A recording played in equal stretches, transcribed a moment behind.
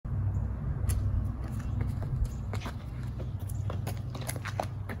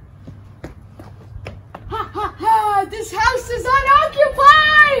This house is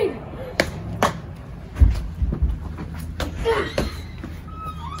unoccupied!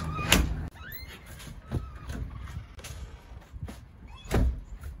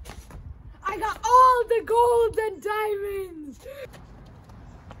 I got all the gold and diamonds!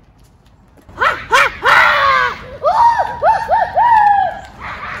 Ha ha ha!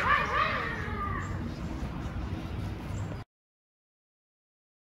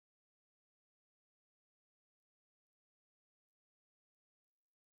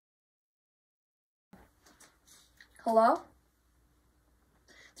 Hello?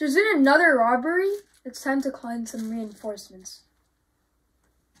 There's been another robbery. It's time to call in some reinforcements.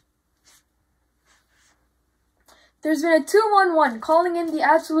 There's been a 211 calling in the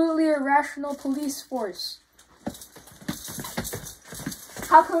Absolutely Irrational police force.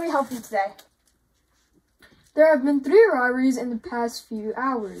 How can we help you today? There have been 3 robberies in the past few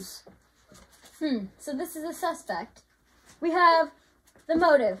hours. So this is a suspect. We have the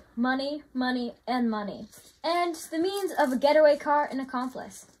motive, money, money, and money. And the means of a getaway car and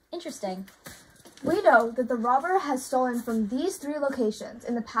accomplice. Interesting. We know that the robber has stolen from these 3 locations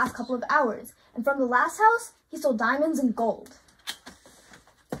in the past couple of hours, and from the last house, he stole diamonds and gold.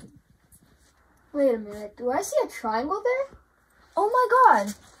 Wait a minute, do I see a triangle there? Oh my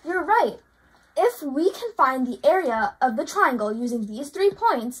god, you're right. If we can find the area of the triangle using these 3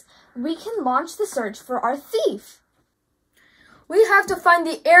 points, we can launch the search for our thief. We have to find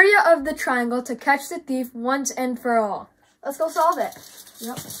the area of the triangle to catch the thief once and for all. Let's go solve it.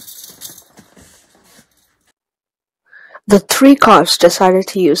 Yep. The 3 cops decided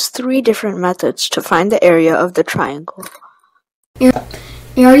to use 3 different methods to find the area of the triangle.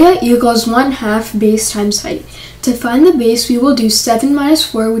 Area equals 1/2 base times height. To find the base, we will do 7 minus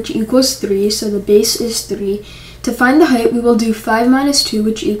 4, which equals 3, so the base is 3. To find the height, we will do 5 minus 2,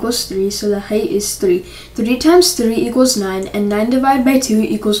 which equals 3, so the height is 3. 3 times 3 equals 9, and 9 divided by 2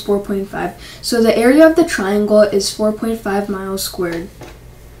 equals 4.5. So the area of the triangle is 4.5 miles squared.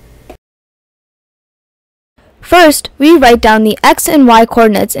 First, we write down the x and y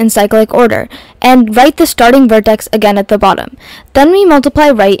coordinates in cyclic order, and write the starting vertex again at the bottom. Then we multiply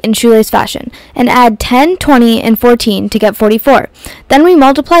right in shoelace fashion, and add 10, 20, and 14 to get 44. Then we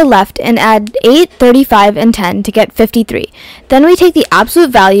multiply left and add 8, 35, and 10 to get 53. Then we take the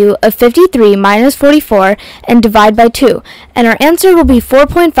absolute value of 53 minus 44 and divide by 2, and our answer will be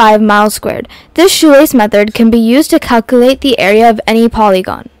 4.5 miles squared. This shoelace method can be used to calculate the area of any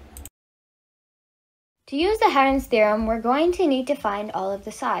polygon. To use the Heron's theorem, we're going to need to find all of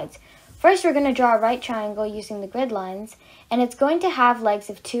the sides. First, we're going to draw a right triangle using the grid lines, and it's going to have legs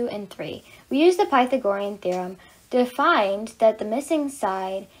of 2 and 3. We use the Pythagorean theorem to find that the missing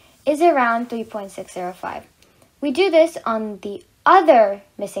side is around 3.605. We do this on the other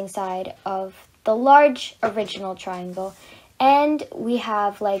missing side of the large original triangle, and we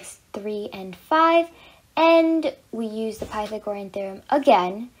have legs 3 and 5, and we use the Pythagorean theorem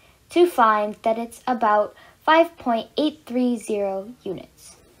again to find that it's about 5.830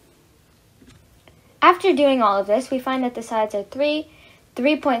 units. After doing all of this, we find that the sides are 3,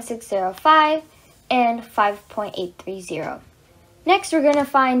 3.605, and 5.830. Next, we're going to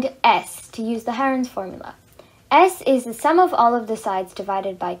find S to use the Heron's formula. S is the sum of all of the sides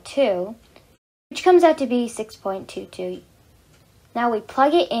divided by 2, which comes out to be 6.22. Now we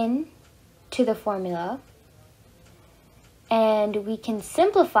plug it in to the formula, and we can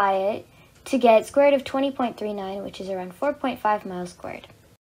simplify it to get square root of 20.39, which is around 4.5 miles squared.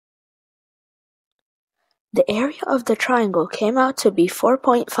 The area of the triangle came out to be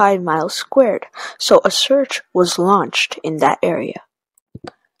 4.5 miles squared, so a search was launched in that area.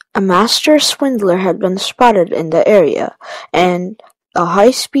 A master swindler had been spotted in the area, and a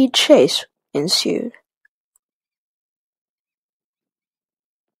high-speed chase ensued.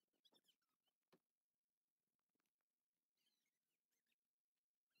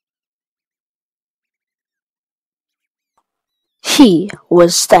 He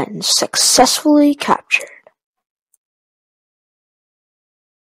was then successfully captured.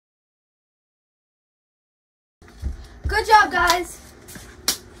 Good job, guys!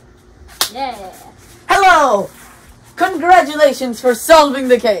 Yeah. Hello! Congratulations for solving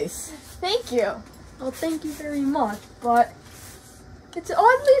the case. Thank you. Well, thank you very much, but it's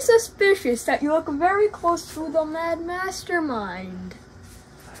oddly suspicious that you look very close to the mad mastermind.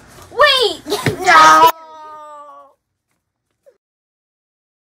 Wait! No!